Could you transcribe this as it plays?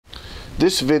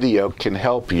This video can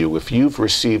help you if you've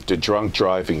received a drunk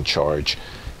driving charge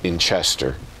in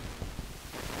Chester.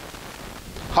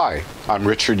 Hi, I'm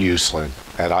Richard Uslan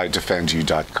at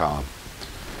idefendyou.com.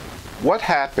 What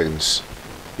happens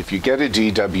if you get a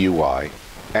DWI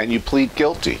and you plead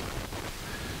guilty?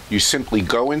 You simply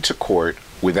go into court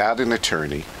without an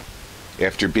attorney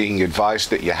after being advised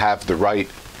that you have the right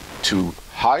to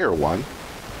hire one,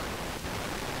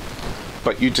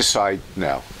 but you decide,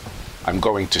 no, I'm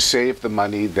going to save the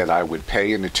money that I would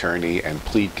pay an attorney and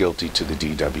plead guilty to the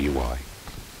DWI.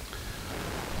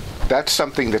 That's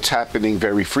something that's happening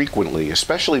very frequently,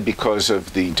 especially because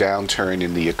of the downturn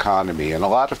in the economy and a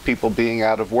lot of people being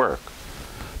out of work.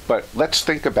 But let's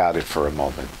think about it for a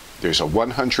moment. There's a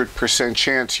 100%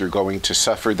 chance you're going to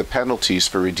suffer the penalties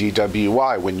for a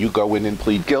DWI when you go in and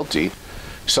plead guilty.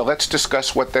 So let's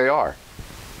discuss what they are.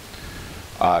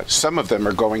 Some of them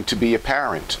are going to be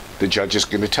apparent. The judge is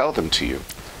going to tell them to you.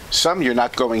 Some you're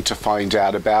not going to find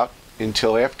out about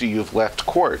until after you've left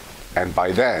court, and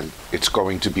by then, it's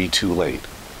going to be too late.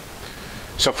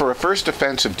 So for a first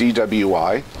offense of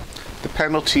DWI, the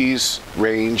penalties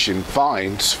range in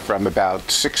fines from about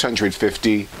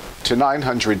 $650 to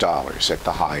 $900 at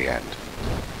the high end.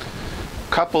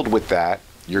 Coupled with that,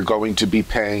 you're going to be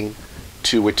paying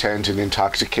to attend an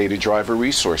intoxicated driver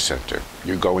resource center.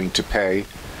 You're going to pay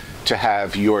to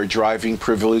have your driving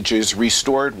privileges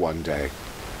restored one day.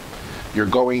 You're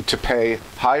going to pay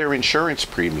higher insurance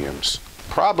premiums,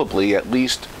 probably at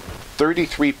least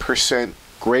 33%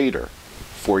 greater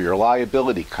for your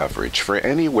liability coverage for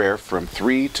anywhere from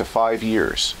 3 to 5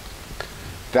 years.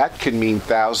 That can mean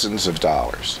thousands of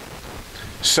dollars.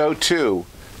 So too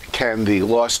can the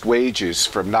lost wages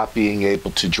from not being able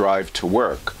to drive to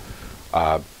work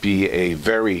be a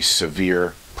very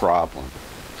severe problem.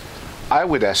 I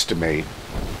would estimate,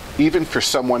 even for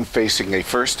someone facing a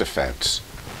first offense,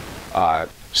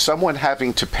 someone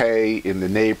having to pay in the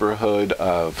neighborhood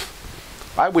of,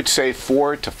 I would say,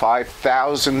 $4,000 to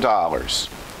 $5,000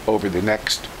 over the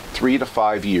next 3 to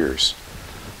 5 years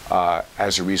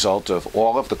as a result of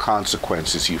all of the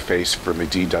consequences you face from a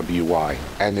DWI.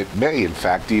 And it may, in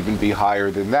fact, even be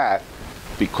higher than that,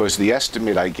 because the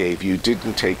estimate I gave you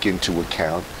didn't take into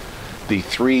account the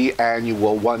 3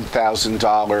 annual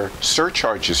 $1,000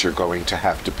 surcharges you're going to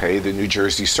have to pay, the New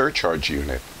Jersey surcharge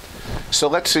unit. So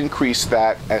let's increase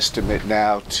that estimate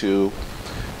now to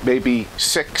maybe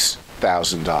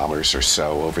 $6,000 or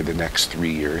so over the next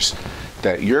 3 years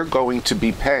that you're going to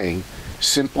be paying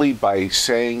simply by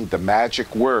saying the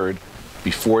magic word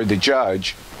before the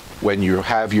judge when you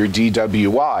have your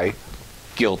DWI,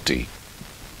 guilty.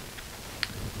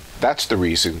 That's the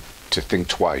reason to think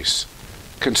twice.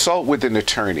 Consult with an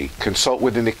attorney, consult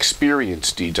with an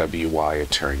experienced DWI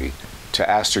attorney to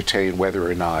ascertain whether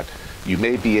or not you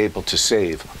may be able to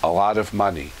save a lot of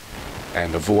money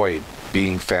and avoid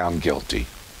being found guilty.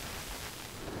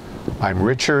 I'm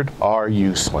Richard R.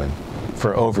 Uslan,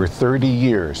 for over 30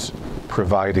 years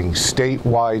providing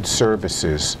statewide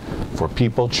services for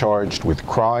people charged with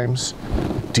crimes,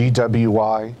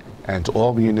 DWI, and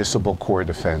all municipal court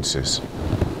offenses.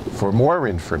 For more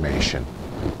information,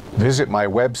 visit my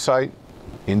website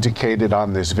indicated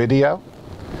on this video,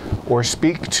 or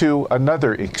speak to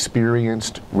another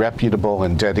experienced, reputable,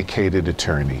 and dedicated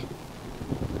attorney.